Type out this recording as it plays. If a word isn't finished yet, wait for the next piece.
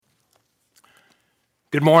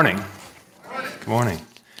Good morning. Good morning.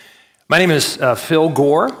 My name is Phil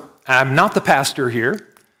Gore. I'm not the pastor here.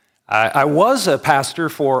 I was a pastor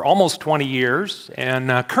for almost 20 years, and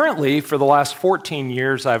currently, for the last 14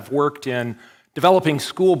 years, I've worked in developing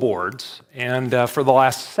school boards, and for the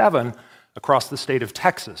last 7 across the state of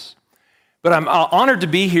Texas. But I'm honored to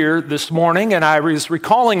be here this morning, and I was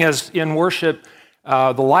recalling as in worship,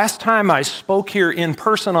 the last time I spoke here in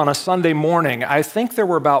person on a Sunday morning, I think there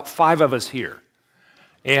were about 5 of us here.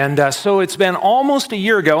 And so it's been almost a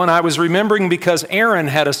year ago, and I was remembering because Aaron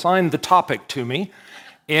had assigned the topic to me.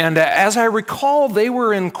 And as I recall, they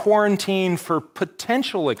were in quarantine for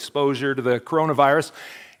potential exposure to the coronavirus.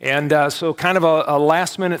 And so kind of a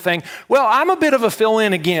last-minute thing. Well, I'm a bit of a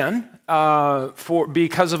fill-in again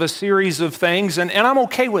because of a series of things, and I'm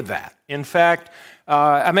okay with that. In fact,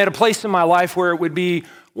 I'm at a place in my life where it would be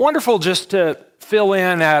wonderful just to fill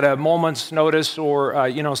in at a moment's notice or,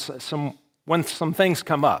 when some things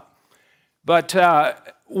come up. But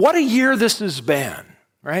what a year this has been,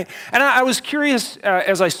 right? And I was curious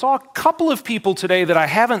as I saw a couple of people today that I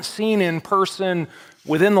haven't seen in person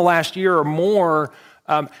within the last year or more.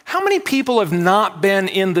 How many people have not been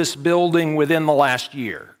in this building within the last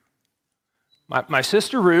year? My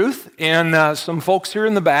sister Ruth and some folks here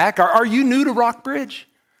in the back. Are you new to Rockbridge?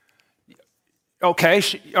 Okay,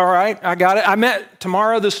 all right, I got it. I met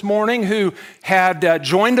Tamara this morning who had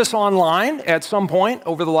joined us online at some point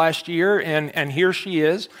over the last year, and here she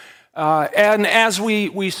is. And as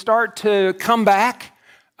we start to come back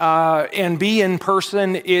and be in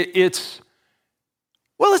person, it's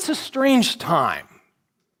a strange time.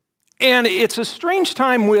 And it's a strange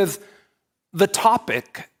time with the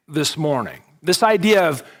topic this morning, this idea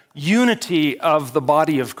of unity of the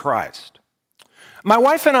body of Christ. My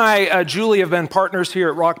wife and I, Julie, have been partners here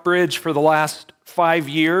at Rockbridge for the last 5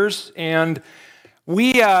 years, and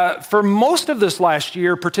we, for most of this last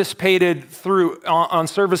year, participated on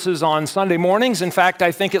services on Sunday mornings. In fact,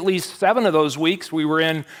 I think at least 7 of those weeks we were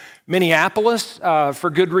in Minneapolis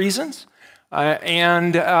for good reasons,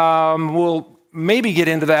 and we'll maybe get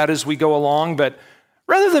into that as we go along, but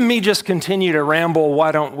rather than me just continue to ramble,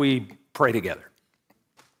 why don't we pray together?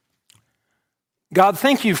 God,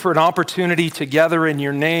 thank you for an opportunity to gather in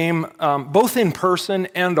your name, both in person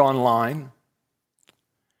and online.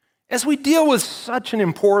 As we deal with such an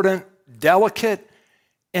important, delicate,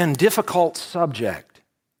 and difficult subject,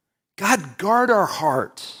 God, guard our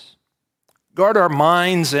hearts, guard our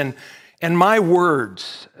minds and my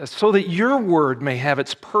words, so that your word may have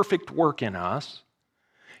its perfect work in us,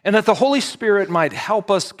 and that the Holy Spirit might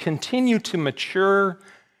help us continue to mature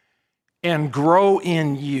and grow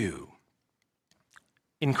in you.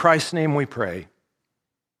 In Christ's name we pray,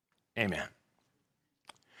 amen.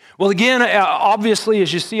 Well, again, obviously,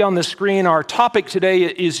 as you see on the screen, our topic today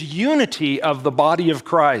is unity of the body of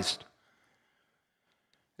Christ.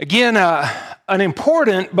 Again, an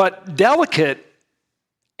important but delicate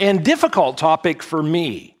and difficult topic for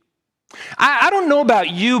me. I don't know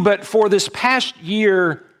about you, but for this past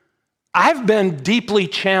year, I've been deeply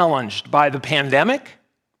challenged by the pandemic,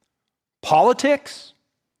 politics,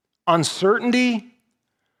 uncertainty,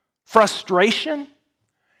 frustration,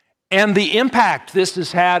 and the impact this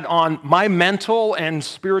has had on my mental and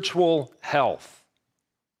spiritual health.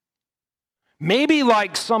 Maybe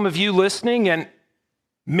like some of you listening and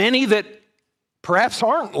many that perhaps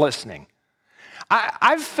aren't listening,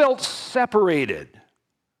 I've felt separated,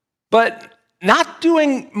 but not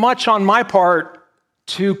doing much on my part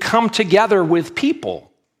to come together with people.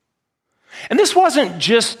 And this wasn't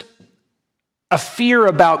just a fear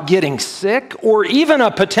about getting sick, or even a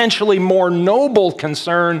potentially more noble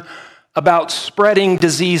concern about spreading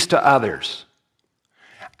disease to others.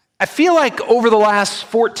 I feel like over the last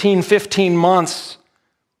 14, 15 months,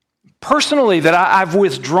 personally, that I've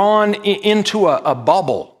withdrawn into a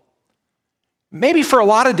bubble, maybe for a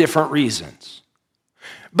lot of different reasons.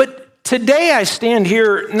 But today I stand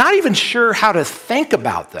here not even sure how to think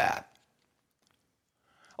about that.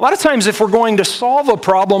 A lot of times if we're going to solve a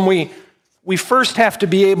problem, we first have to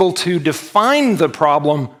be able to define the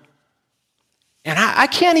problem, and I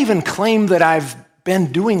can't even claim that I've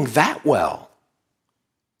been doing that well.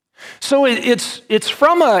 So it's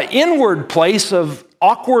from an inward place of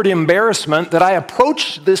awkward embarrassment that I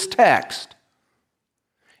approach this text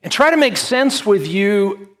and try to make sense with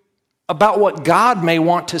you about what God may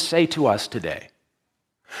want to say to us today.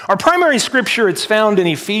 Our primary scripture, it's found in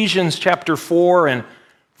Ephesians chapter 4 and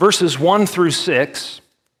verses 1 through 6.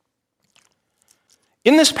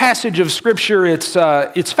 In this passage of Scripture, it's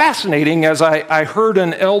fascinating. As I heard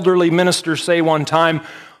an elderly minister say one time,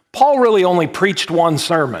 Paul really only preached one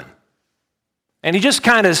sermon. And he just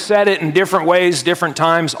kind of said it in different ways, different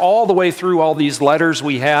times, all the way through all these letters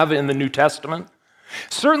we have in the New Testament.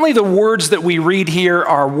 Certainly the words that we read here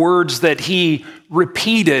are words that he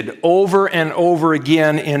repeated over and over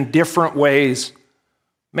again in different ways,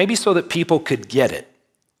 maybe so that people could get it.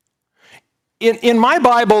 In my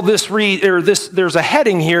Bible, there's a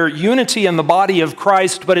heading here, unity in the body of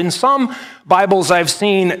Christ, but in some Bibles I've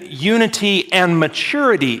seen unity and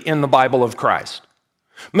maturity in the Bible of Christ.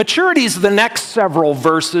 Maturity is the next several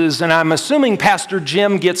verses, and I'm assuming Pastor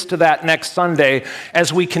Jim gets to that next Sunday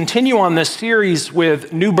as we continue on this series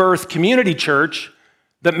with New Birth Community Church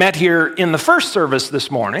that met here in the first service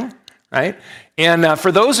this morning, right? And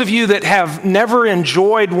for those of you that have never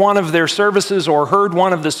enjoyed one of their services or heard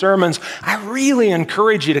one of the sermons, I really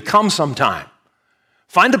encourage you to come sometime.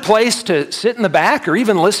 Find a place to sit in the back or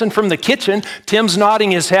even listen from the kitchen. Tim's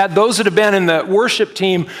nodding his head. Those that have been in the worship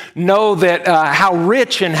team know that how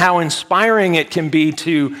rich and how inspiring it can be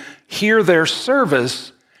to hear their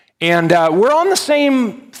service. And we're on the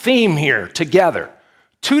same theme here together.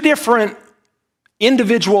 Two different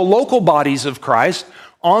individual local bodies of Christ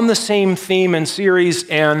on the same theme and series,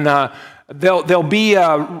 and there'll be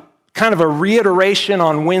a kind of a reiteration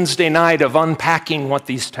on Wednesday night of unpacking what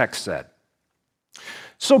these texts said.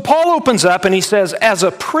 So Paul opens up and he says, as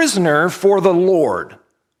a prisoner for the Lord,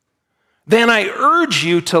 then I urge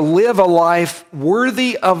you to live a life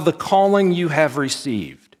worthy of the calling you have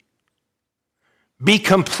received. Be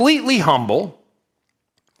completely humble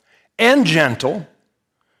and gentle,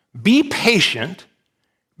 be patient,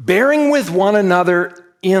 bearing with one another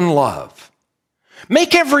in love.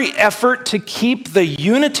 Make every effort to keep the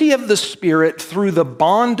unity of the Spirit through the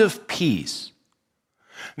bond of peace.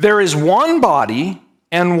 There is one body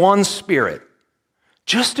and one Spirit,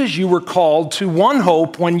 just as you were called to one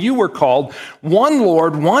hope when you were called, one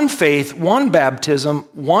Lord, one faith, one baptism,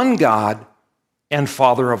 one God and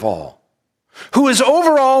Father of all, who is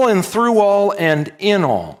over all and through all and in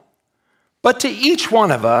all. But to each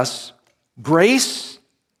one of us, grace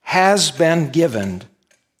has been given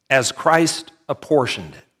as Christ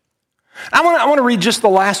apportioned it. I want to read just the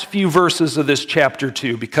last few verses of this chapter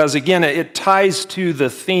 2, because again, it ties to the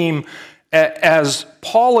theme as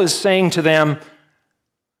Paul is saying to them,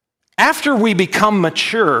 after we become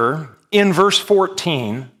mature, in verse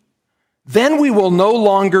 14, then we will no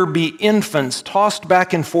longer be infants tossed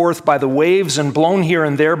back and forth by the waves and blown here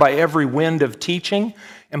and there by every wind of teaching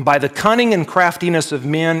and by the cunning and craftiness of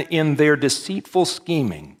men in their deceitful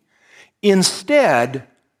scheming. Instead,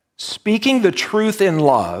 speaking the truth in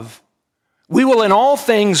love, we will in all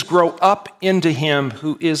things grow up into him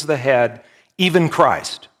who is the head, even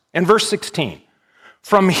Christ. And verse 16,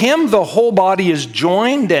 from him the whole body is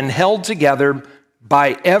joined and held together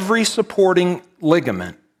by every supporting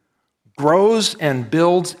ligament, grows and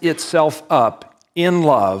builds itself up in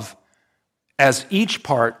love as each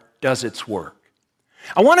part does its work.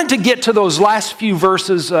 I wanted to get to those last few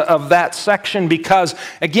verses of that section because,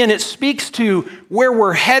 again, it speaks to where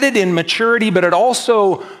we're headed in maturity, but it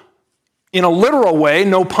also, in a literal way,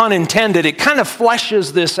 no pun intended, it kind of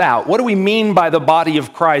fleshes this out. What do we mean by the body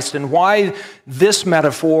of Christ, and why this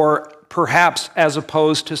metaphor, perhaps as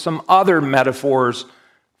opposed to some other metaphors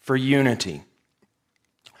for unity?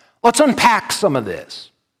 Let's unpack some of this.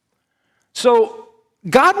 So,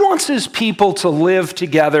 God wants his people to live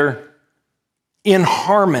together in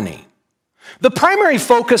harmony. The primary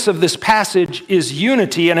focus of this passage is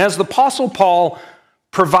unity, and as the Apostle Paul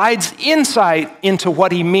provides insight into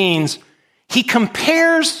what he means, he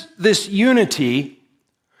compares this unity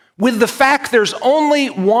with the fact there's only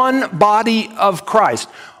one body of Christ.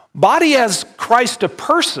 Body as Christ a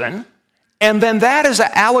person, and then that is an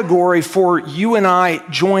allegory for you and I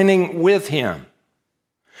joining with him.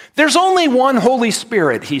 There's only one Holy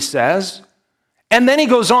Spirit, he says. And then he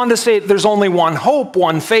goes on to say there's only one hope,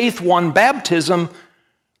 one faith, one baptism.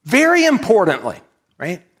 Very importantly,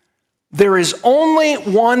 right? There is only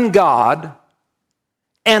one God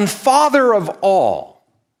and Father of all.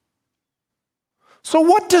 So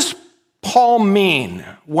what does Paul mean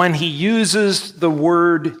when he uses the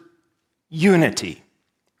word unity?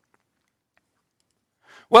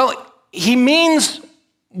 Well, he means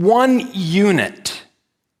one unit.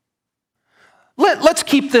 Let's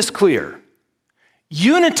keep this clear.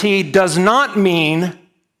 Unity does not mean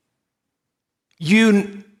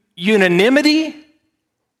unanimity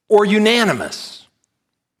or unanimous.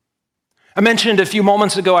 I mentioned a few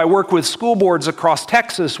moments ago I work with school boards across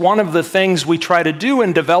Texas. One of the things we try to do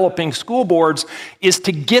in developing school boards is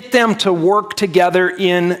to get them to work together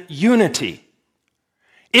in unity.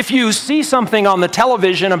 If you see something on the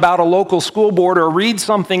television about a local school board or read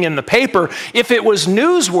something in the paper, if it was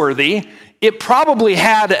newsworthy, it probably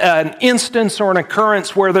had an instance or an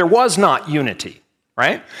occurrence where there was not unity,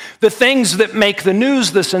 right? The things that make the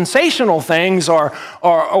news, the sensational things or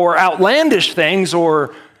outlandish things,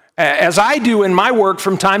 or as I do in my work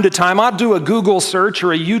from time to time, I'll do a Google search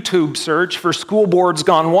or a YouTube search for school boards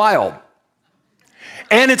gone wild.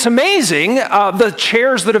 And it's amazing, the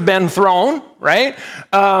chairs that have been thrown, right?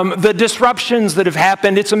 The disruptions that have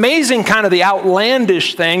happened. It's amazing kind of the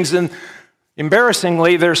outlandish things. And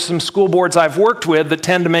embarrassingly, there's some school boards I've worked with that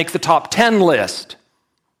tend to make the top 10 list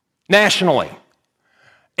nationally.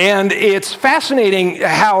 And it's fascinating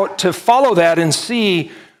how to follow that and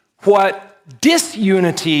see what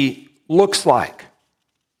disunity looks like.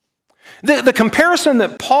 The comparison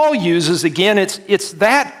that Paul uses, again, it's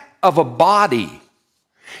that of a body.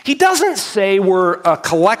 He doesn't say we're a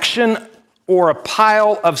collection or a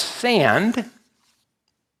pile of sand.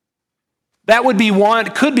 That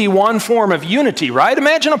could be one form of unity, right?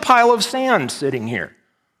 Imagine a pile of sand sitting here.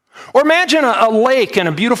 Or imagine a lake and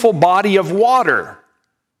a beautiful body of water,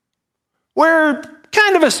 where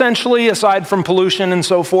kind of essentially, aside from pollution and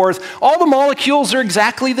so forth, all the molecules are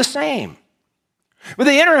exactly the same. But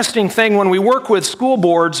the interesting thing when we work with school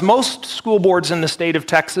boards, most school boards in the state of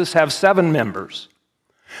Texas have 7 members.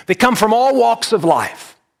 They come from all walks of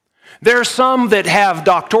life. There are some that have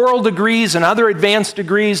doctoral degrees and other advanced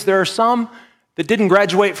degrees. There are some that didn't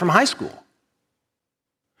graduate from high school.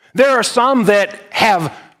 There are some that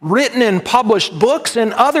have written and published books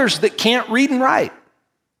and others that can't read and write.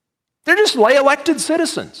 They're just lay elected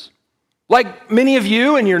citizens. Like many of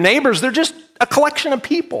you and your neighbors, they're just a collection of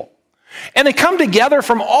people. And they come together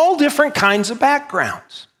from all different kinds of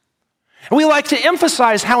backgrounds. And we like to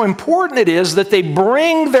emphasize how important it is that they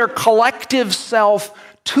bring their collective self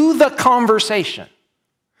to the conversation,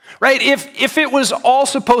 right? If it was all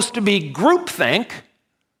supposed to be groupthink,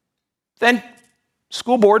 then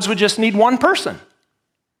school boards would just need one person.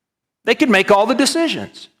 They could make all the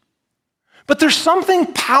decisions. But there's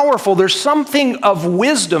something powerful, there's something of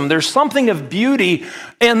wisdom, there's something of beauty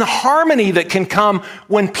and harmony that can come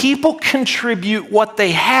when people contribute what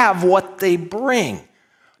they have, what they bring,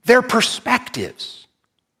 their perspectives.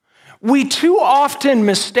 We too often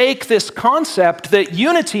mistake this concept that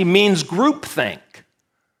unity means groupthink.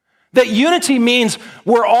 That unity means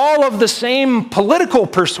we're all of the same political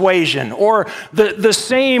persuasion or the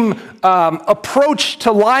same approach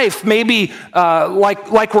to life, maybe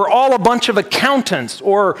like we're all a bunch of accountants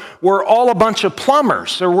or we're all a bunch of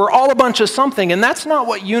plumbers or we're all a bunch of something, and that's not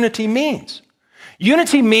what unity means.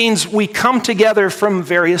 Unity means we come together from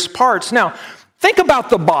various parts. Now, think about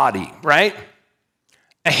the body, right?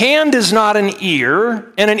 A hand is not an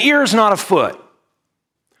ear, and an ear is not a foot.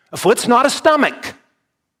 A foot's not a stomach.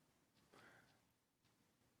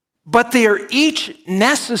 But they are each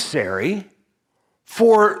necessary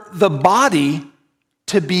for the body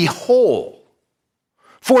to be whole,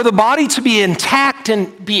 for the body to be intact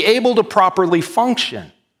and be able to properly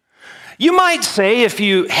function. You might say, if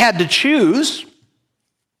you had to choose,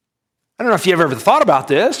 I don't know if you've ever thought about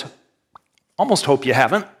this, almost hope you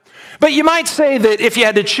haven't, but you might say that if you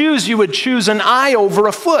had to choose, you would choose an eye over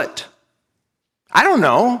a foot. I don't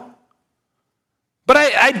know. But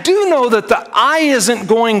I do know that the eye isn't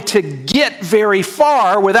going to get very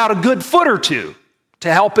far without a good foot or two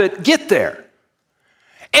to help it get there.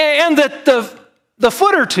 And that the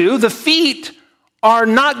foot or two, the feet, are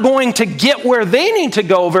not going to get where they need to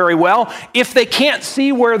go very well if they can't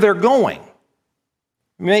see where they're going.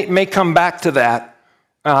 May come back to that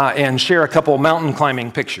and share a couple of mountain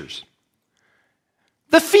climbing pictures.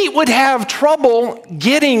 The feet would have trouble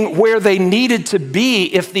getting where they needed to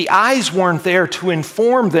be if the eyes weren't there to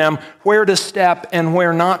inform them where to step and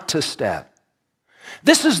where not to step.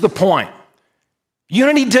 This is the point.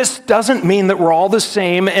 Unity just doesn't mean that we're all the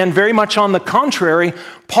same, and very much on the contrary,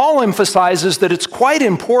 Paul emphasizes that it's quite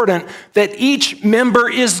important that each member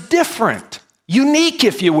is different, unique,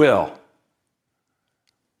 if you will.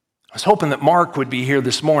 I was hoping that Mark would be here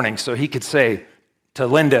this morning so he could say to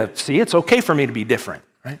Linda, see, it's okay for me to be different,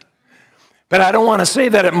 right? But I don't want to say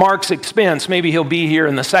that at Mark's expense. Maybe he'll be here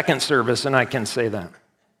in the second service and I can say that.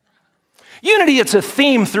 Unity, it's a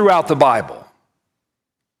theme throughout the Bible.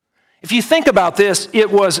 If you think about this, it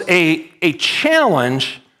was a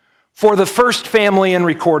challenge for the first family in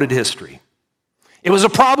recorded history. It was a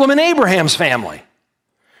problem in Abraham's family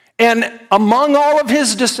and among all of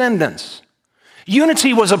his descendants.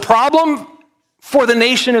 Unity was a problem for the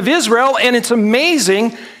nation of Israel, and it's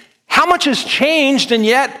amazing how much has changed and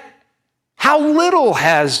yet how little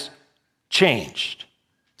has changed.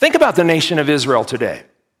 Think about the nation of Israel today.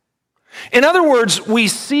 In other words, we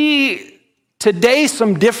see today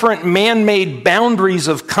some different man-made boundaries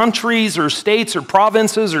of countries or states or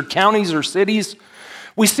provinces or counties or cities.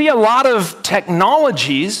 We see a lot of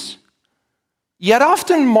technologies, yet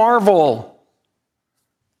often marvel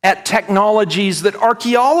at technologies that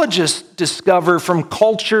archaeologists discover from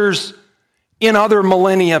cultures in other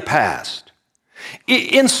millennia past.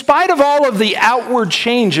 In spite of all of the outward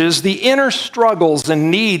changes, the inner struggles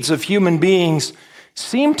and needs of human beings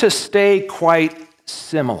seem to stay quite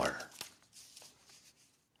similar.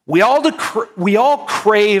 We all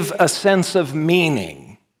crave a sense of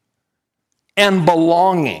meaning and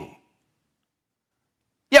belonging,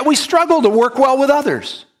 yet we struggle to work well with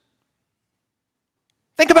others.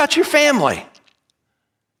 Think about your family.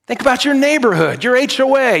 Think about your neighborhood, your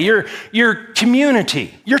HOA, your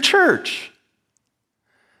community, your church.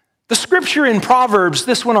 The scripture in Proverbs,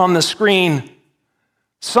 this one on the screen,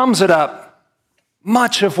 sums it up.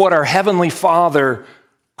 Much of what our Heavenly Father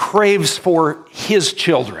craves for His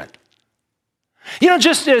children. You know,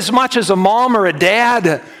 just as much as a mom or a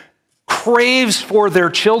dad craves for their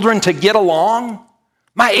children to get along,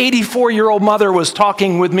 my 84-year-old mother was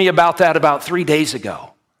talking with me about that about 3 days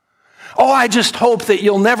ago. Oh, I just hope that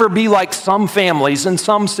you'll never be like some families and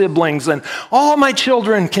some siblings and all my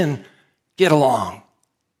children can get along.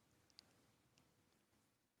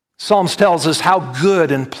 Psalms tells us how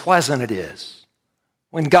good and pleasant it is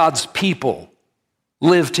when God's people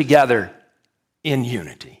live together in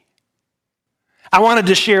unity. I wanted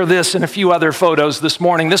to share this and a few other photos this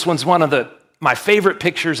morning. This one's one of my favorite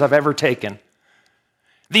pictures I've ever taken.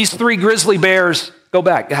 These 3 grizzly bears, go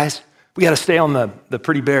back, guys. We got to stay on the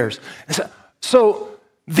pretty bears. So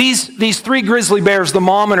these 3 grizzly bears, the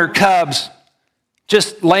mom and her cubs,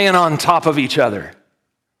 just laying on top of each other.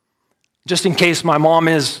 Just in case my mom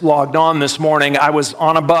is logged on this morning, I was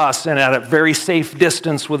on a bus and at a very safe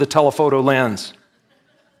distance with a telephoto lens.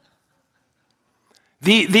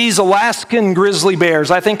 These Alaskan grizzly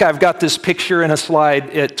bears, I think I've got this picture in a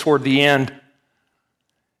slide toward the end.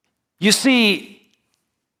 You see,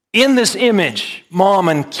 in this image, mom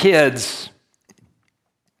and kids,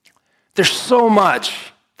 there's so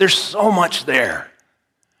much there.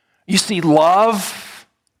 You see love.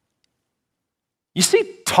 You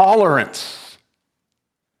see tolerance.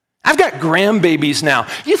 I've got grandbabies now.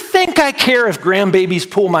 You think I care if grandbabies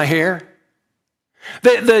pull my hair?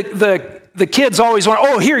 The kids always want,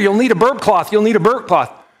 oh, here, you'll need a burp cloth. You'll need a burp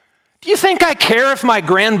cloth. Do you think I care if my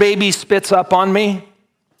grandbaby spits up on me?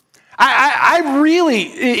 I really,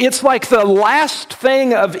 it's like the last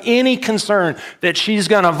thing of any concern that she's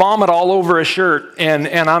going to vomit all over a shirt, and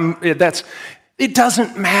it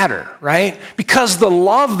doesn't matter, right? Because the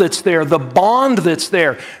love that's there, the bond that's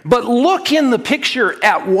there. But look in the picture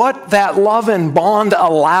at what that love and bond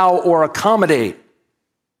allow or accommodate.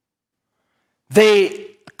 They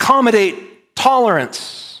accommodate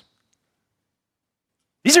tolerance.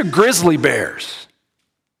 These are grizzly bears.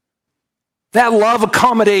 That love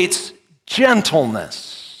accommodates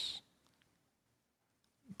gentleness,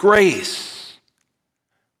 grace.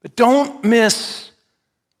 But don't miss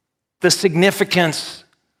the significance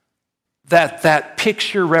that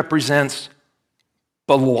picture represents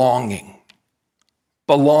belonging.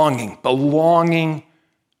 Belonging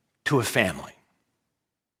to a family.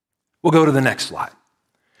 We'll go to the next slide.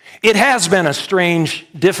 It has been a strange,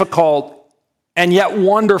 difficult, and yet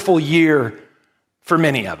wonderful year for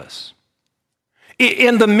many of us.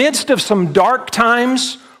 In the midst of some dark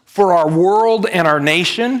times for our world and our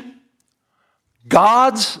nation,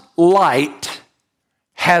 God's light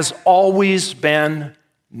has always been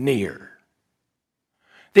near.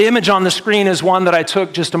 The image on the screen is one that I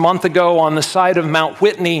took just a month ago on the side of Mount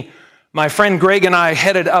Whitney. My friend Greg and I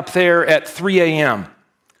headed up there at 3 a.m.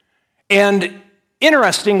 And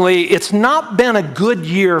interestingly, it's not been a good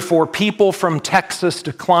year for people from Texas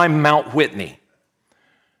to climb Mount Whitney.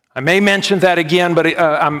 I may mention that again, but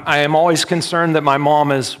I am always concerned that my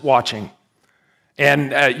mom is watching.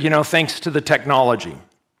 And, thanks to the technology.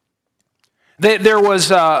 There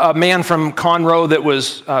was a man from Conroe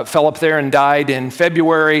that fell up there and died in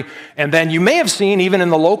February. And then you may have seen, even in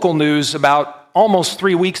the local news, about almost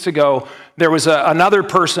 3 weeks ago, there was another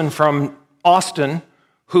person from Austin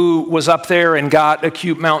who was up there and got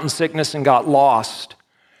acute mountain sickness and got lost.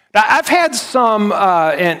 Now, I've had some,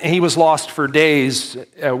 and he was lost for days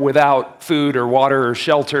without food or water or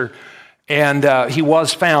shelter, and he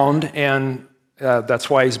was found, and that's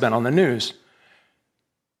why he's been on the news.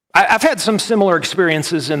 I've had some similar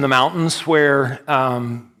experiences in the mountains where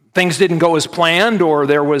things didn't go as planned or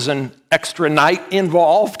there was an extra night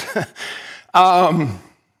involved, a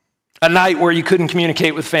night where you couldn't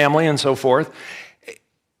communicate with family and so forth.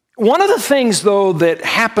 One of the things, though, that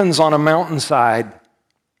happens on a mountainside,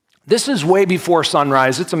 this is way before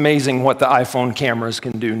sunrise. It's amazing what the iPhone cameras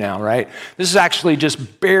can do now, right? This is actually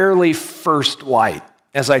just barely first light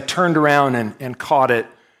as I turned around and caught it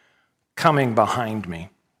coming behind me.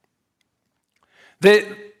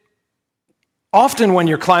 Often when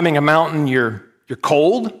you're climbing a mountain, you're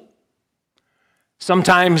cold.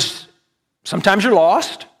 Sometimes you're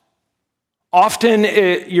lost. Often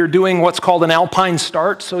you're doing what's called an alpine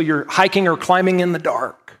start, so you're hiking or climbing in the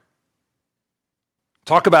dark.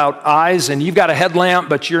 Talk about eyes, and you've got a headlamp,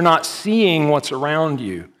 but you're not seeing what's around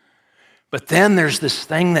you. But then there's this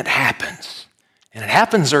thing that happens, and it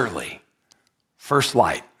happens early. First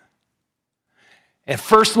light. And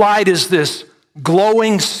first light is this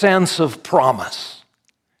glowing sense of promise.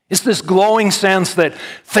 It's this glowing sense that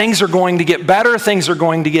things are going to get better, things are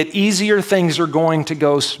going to get easier, things are going to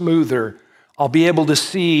go smoother. I'll be able to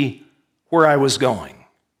see where I was going.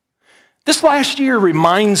 This last year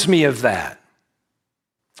reminds me of that.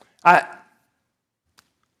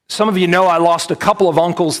 Some of you know I lost a couple of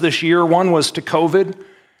uncles this year. One was to COVID.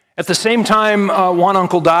 At the same time, one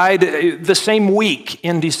uncle died. The same week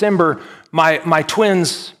in December, my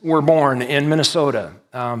twins were born in Minnesota,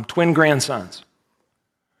 twin grandsons.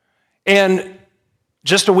 And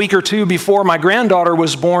just a week or two before my granddaughter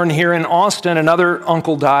was born here in Austin, another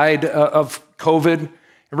uncle died of COVID.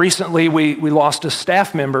 Recently, we lost a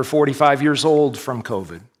staff member, 45 years old, from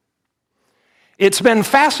COVID. It's been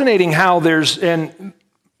fascinating how and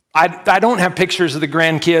I don't have pictures of the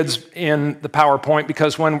grandkids in the PowerPoint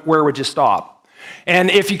because where would you stop? And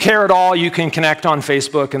if you care at all, you can connect on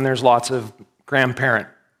Facebook, and there's lots of grandparent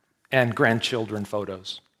and grandchildren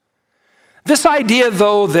photos. This idea,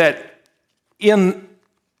 though, that in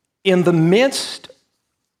the midst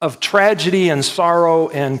of tragedy and sorrow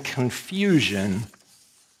and confusion,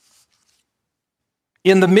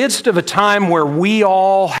 in the midst of a time where we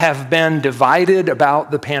all have been divided about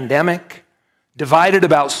the pandemic, divided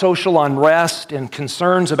about social unrest and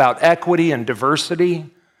concerns about equity and diversity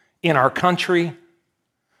in our country,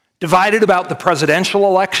 divided about the presidential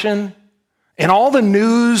election and all the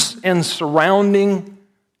news and surrounding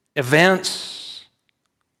events,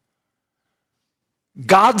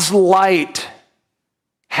 God's light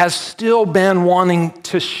has still been wanting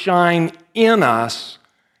to shine in us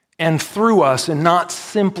and through us and not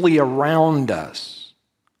simply around us.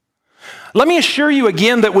 Let me assure you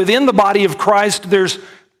again that within the body of Christ, there's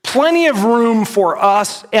plenty of room for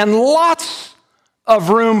us and lots of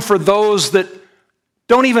room for those that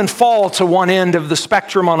don't even fall to one end of the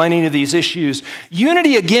spectrum on any of these issues.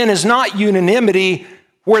 Unity, again, is not unanimity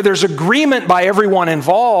where there's agreement by everyone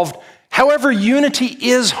involved. However, unity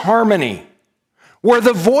is harmony, where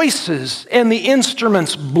the voices and the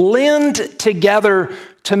instruments blend together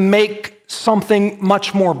to make something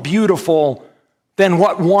much more beautiful than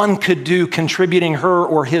what one could do contributing her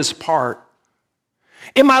or his part.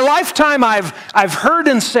 In my lifetime, I've heard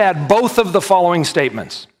and said both of the following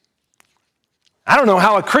statements. I don't know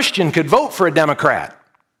how a Christian could vote for a Democrat.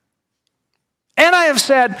 And I have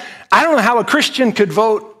said, I don't know how a Christian could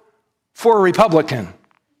vote for a Republican.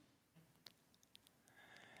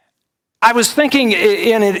 I was thinking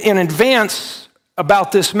in advance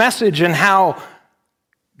about this message and how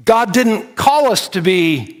God didn't call us to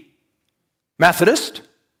be Methodist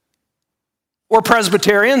or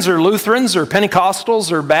Presbyterians or Lutherans or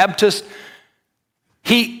Pentecostals or Baptists.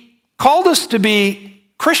 He called us to be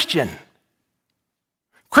Christian.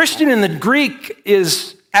 Christian in the Greek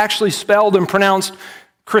is actually spelled and pronounced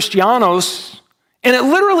Christianos, and it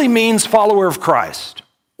literally means follower of Christ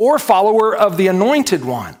or follower of the Anointed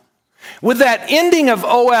One. With that ending of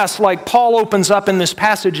OS, like Paul opens up in this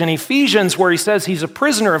passage in Ephesians where he says he's a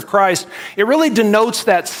prisoner of Christ, it really denotes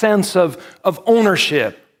that sense of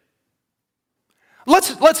ownership.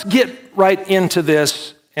 Let's get right into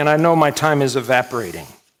this, and I know my time is evaporating.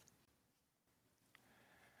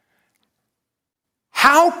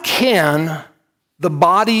 How can the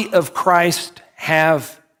body of Christ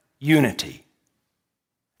have unity?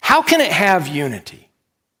 How can it have unity?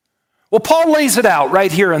 Well, Paul lays it out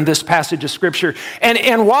right here in this passage of Scripture.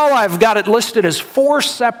 And while I've got it listed as 4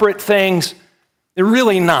 separate things, they're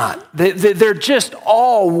really not. They're just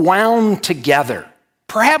all wound together,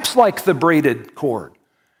 perhaps like the braided cord.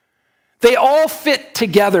 They all fit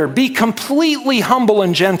together. Be completely humble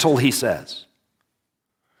and gentle, he says.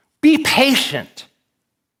 Be patient.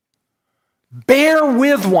 Bear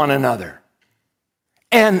with one another.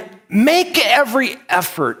 And make every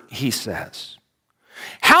effort, he says.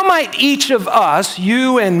 How might each of us,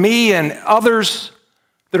 you and me and others,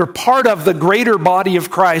 that are part of the greater body of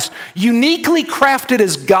Christ, uniquely crafted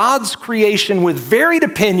as God's creation with varied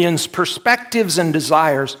opinions, perspectives, and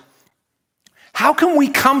desires, how can we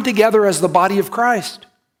come together as the body of Christ?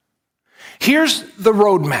 Here's the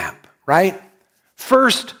roadmap, right?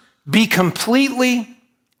 First, be completely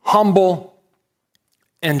humble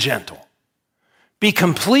and gentle. Be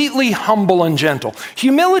completely humble and gentle.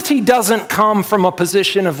 Humility doesn't come from a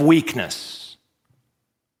position of weakness.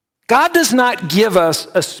 God does not give us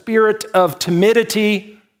a spirit of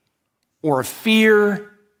timidity or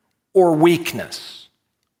fear or weakness.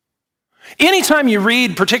 Anytime you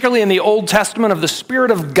read, particularly in the Old Testament, of the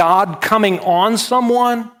Spirit of God coming on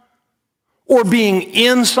someone or being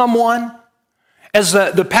in someone, as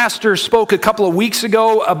the pastor spoke a couple of weeks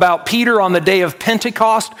ago about Peter on the day of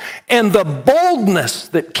Pentecost and the boldness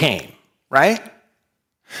that came, right?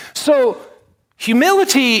 So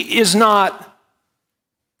humility is not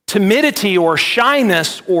timidity or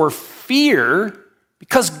shyness or fear,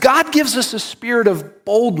 because God gives us a spirit of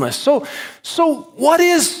boldness. So what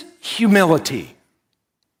is humility?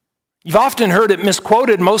 You've often heard it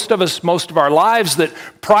misquoted, most of our lives, that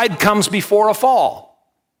pride comes before a fall.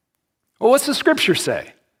 Well, what's the scripture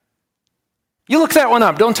say? You look that one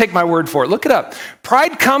up. Don't take my word for it. Look it up.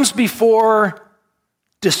 Pride comes before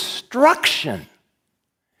destruction.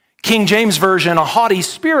 King James Version, a haughty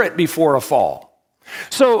spirit before a fall.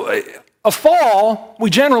 So a fall,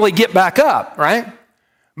 we generally get back up, right?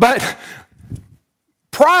 But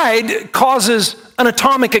pride causes an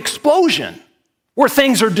atomic explosion where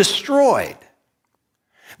things are destroyed.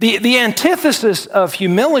 The antithesis of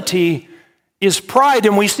humility is pride,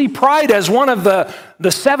 and we see pride as one of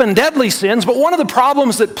the 7 deadly sins, but one of the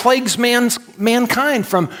problems that plagues mankind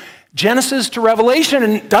from Genesis to Revelation,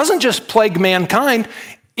 and it doesn't just plague mankind,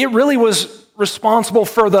 it really was responsible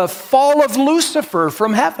for the fall of Lucifer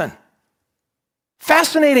from heaven.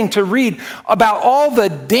 Fascinating to read about all the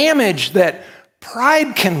damage that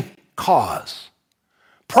pride can cause.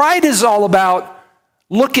 Pride is all about,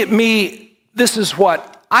 look at me, this is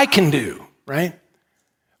what I can do, right?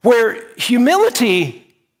 Where humility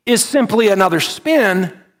is simply another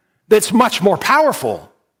spin that's much more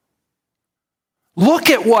powerful. Look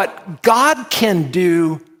at what God can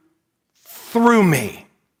do through me.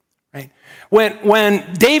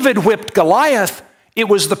 When David whipped Goliath, it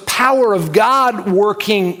was the power of God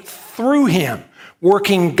working through him,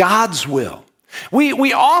 working God's will.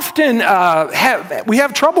 We often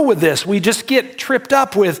have trouble with this. We just get tripped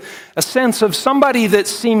up with a sense of somebody that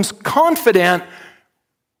seems confident.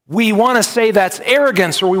 We want to say that's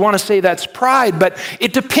arrogance, or we want to say that's pride, but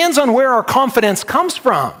it depends on where our confidence comes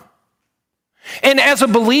from. And as a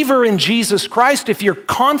believer in Jesus Christ, if your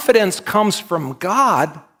confidence comes from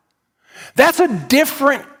God, that's a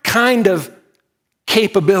different kind of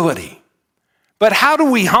capability. But how do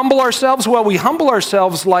we humble ourselves? Well, we humble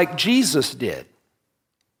ourselves like Jesus did.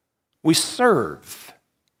 We serve.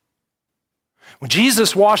 When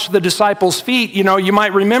Jesus washed the disciples' feet, you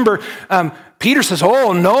might remember Peter says,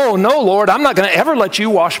 "Oh, no, Lord, I'm not going to ever let you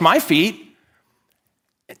wash my feet."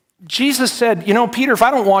 Jesus said, "Peter, if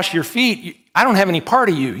I don't wash your feet, I don't have any part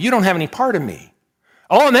of you. You don't have any part of me."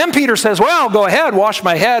 Oh, and then Peter says, "Well, go ahead, wash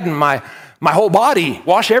my head and my whole body,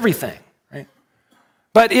 wash everything." Right?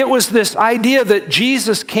 But it was this idea that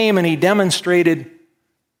Jesus came and he demonstrated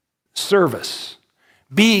service.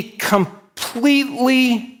 Be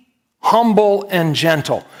completely humble and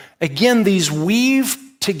gentle. Again, these weave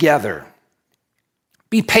together.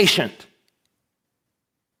 Be patient.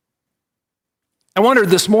 I wondered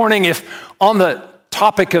this morning if, on the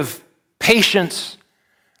topic of patience,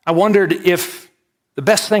 I wondered if the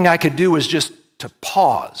best thing I could do was just to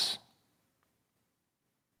pause.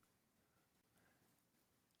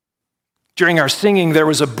 During our singing, there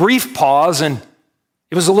was a brief pause, and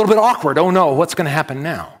it was a little bit awkward. Oh no, what's going to happen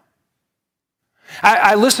now?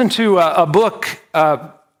 I listened to a book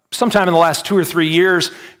sometime in the last 2 or 3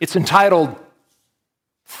 years. It's entitled,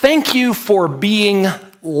 "Thank You for Being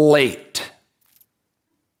Late."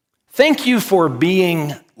 Thank you for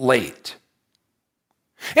being late.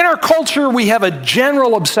 In our culture, we have a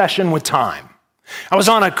general obsession with time. I was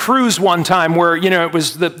on a cruise one time where, it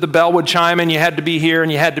was the bell would chime and you had to be here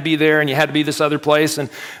and you had to be there and you had to be this other place. And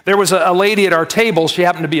there was a lady at our table. She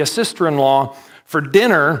happened to be a sister-in-law for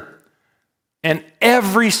dinner. And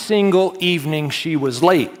every single evening she was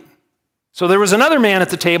late. So there was another man at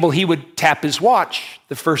the table. He would tap his watch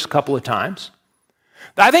the first couple of times.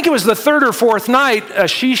 I think it was the 3rd or 4th night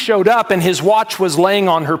she showed up and his watch was laying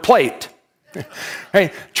on her plate.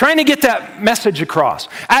 Right? Trying to get that message across.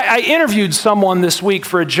 I interviewed someone this week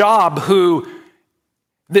for a job who,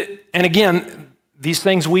 and again, these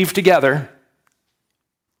things weave together.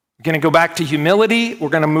 We're going to go back to humility. We're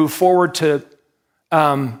going to move forward to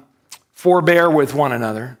forbear with one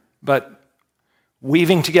another, but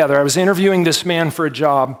weaving together. I was interviewing this man for a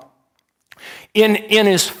job. In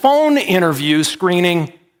his phone interview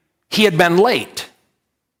screening, he had been late.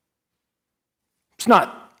 It's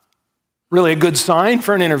not really a good sign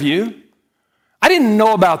for an interview. I didn't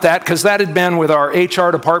know about that because that had been with our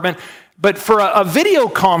HR department. But for a video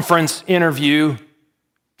conference interview,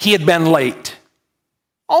 he had been late.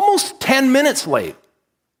 Almost 10 minutes late.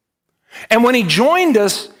 And when he joined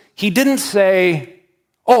us, he didn't say,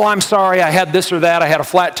 "Oh, I'm sorry, I had this or that, I had a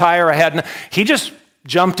flat tire, He just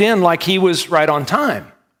jumped in like he was right on time.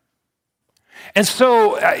 And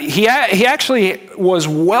so he actually was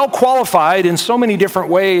well qualified in so many different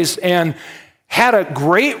ways and had a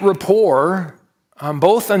great rapport,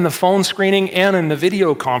 both in the phone screening and in the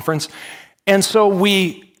video conference. And so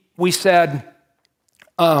we said,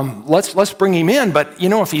 let's bring him in, but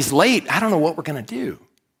if he's late, I don't know what we're going to do.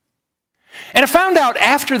 And I found out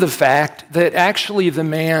after the fact that actually the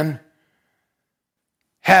man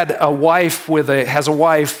has a wife with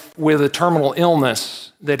a terminal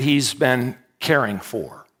illness that he's been caring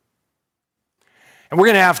for. And we're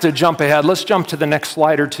going to have to jump ahead. Let's jump to the next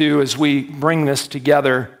slide or two as we bring this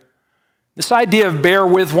together. This idea of bear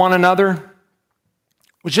with one another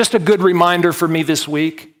was just a good reminder for me this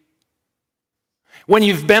week. When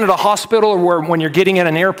you've been at a hospital or when you're getting at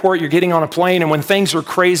an airport, you're getting on a plane, and when things are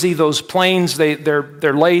crazy, those planes,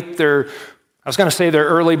 they're late, I was going to say they're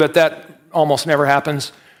early, but that almost never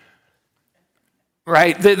happens.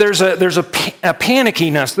 Right? There's a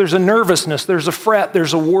panickiness, there's a nervousness, there's a fret,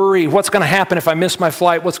 there's a worry. What's going to happen if I miss my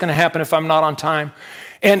flight? What's going to happen if I'm not on time?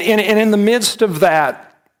 And in the midst of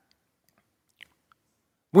that,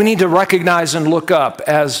 we need to recognize and look up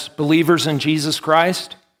as believers in Jesus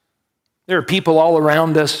Christ. There are people all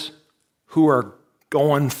around us who are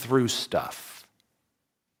going through stuff.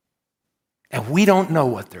 And we don't know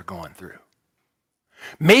what they're going through.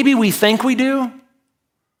 Maybe we think we do,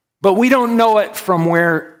 but we don't know it from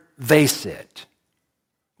where they sit.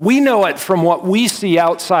 We know it from what we see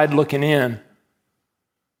outside looking in. I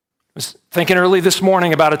was thinking early this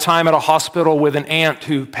morning about a time at a hospital with an aunt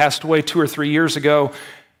who passed away 2 or 3 years ago.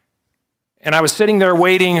 And I was sitting there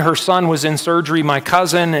waiting. Her son was in surgery, my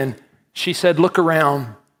cousin, and she said, "Look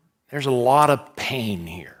around. There's a lot of pain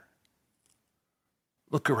here.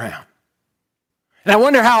 Look around." And I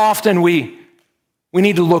wonder how often we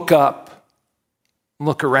need to look up,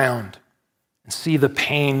 look around, and see the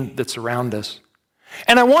pain that's around us.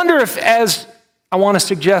 And I wonder if, as I want to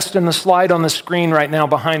suggest in the slide on the screen right now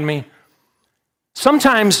behind me,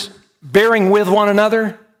 sometimes bearing with one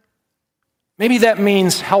another, maybe that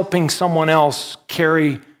means helping someone else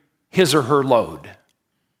carry his or her load.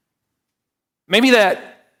 Maybe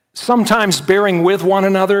that sometimes bearing with one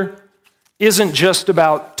another isn't just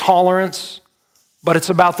about tolerance, but it's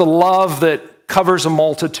about the love that covers a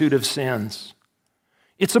multitude of sins.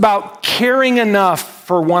 It's about caring enough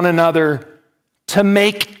for one another to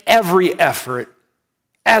make every effort,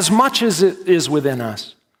 as much as it is within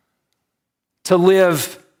us, to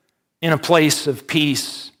live in a place of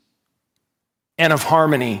peace and of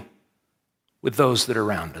harmony with those that are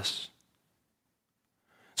around us.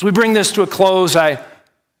 As we bring this to a close, I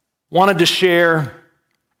wanted to share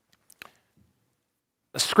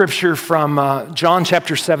a scripture from John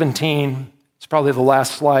chapter 17. It's probably the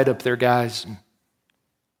last slide up there, guys.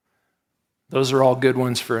 Those are all good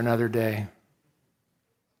ones for another day.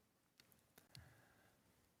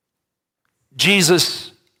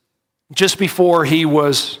 Jesus, just before he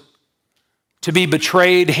was to be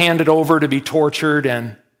betrayed, handed over to be tortured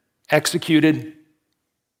and executed,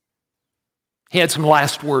 he had some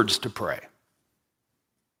last words to pray.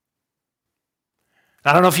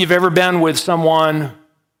 I don't know if you've ever been with someone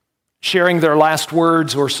sharing their last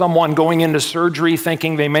words or someone going into surgery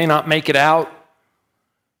thinking they may not make it out.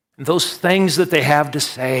 And those things that they have to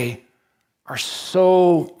say are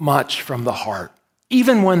so much from the heart,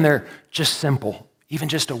 even when they're just simple, even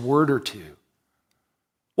just a word or two.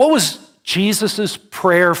 What was Jesus'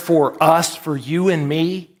 prayer for us, for you and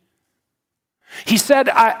me? He said,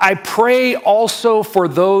 I pray also for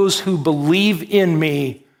those who believe in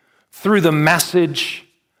me through the message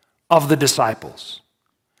of the disciples,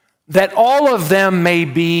 that all of them may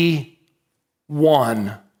be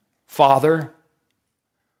one, Father,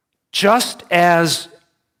 just as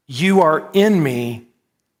you are in me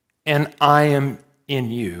and I am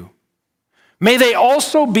in you. May they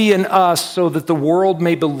also be in us so that the world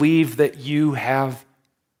may believe that you have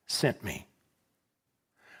sent me.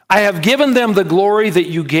 I have given them the glory that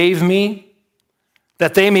you gave me,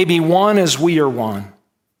 that they may be one as we are one.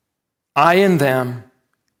 I in them,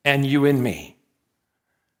 and you in me.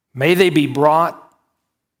 May they be brought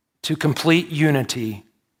to complete unity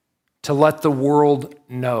to let the world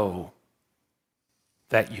know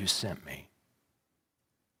that you sent me.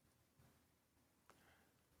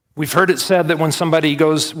 We've heard it said that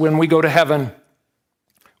when we go to heaven,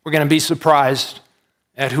 we're going to be surprised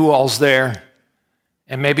at who all's there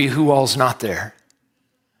and maybe who all's not there.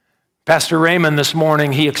 Pastor Raymond this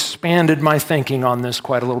morning, he expanded my thinking on this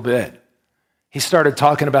quite a little bit. He started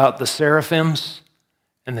talking about the seraphims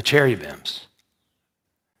and the cherubims.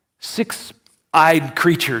 6-eyed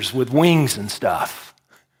creatures with wings and stuff,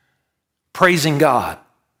 praising God.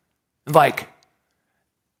 Like,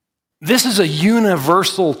 this is a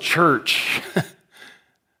universal church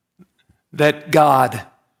that God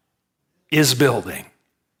is building.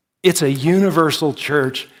 It's a universal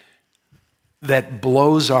church that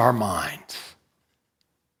blows our minds.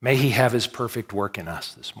 May he have his perfect work in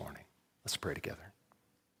us this morning. Let's pray together.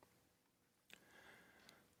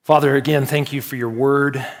 Father, again, thank you for your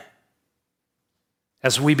word.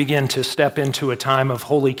 As we begin to step into a time of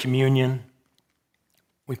Holy Communion,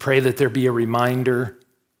 we pray that there be a reminder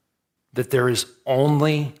that there is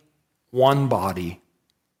only one body,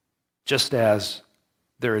 just as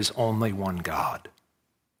there is only one God.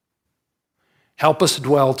 Help us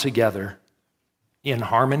dwell together in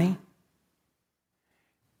harmony,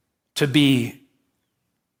 to be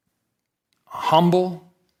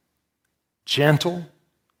humble, gentle,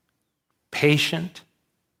 patient,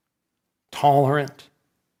 tolerant,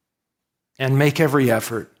 and make every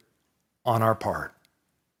effort on our part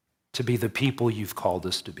to be the people you've called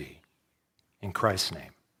us to be. In Christ's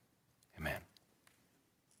name, amen.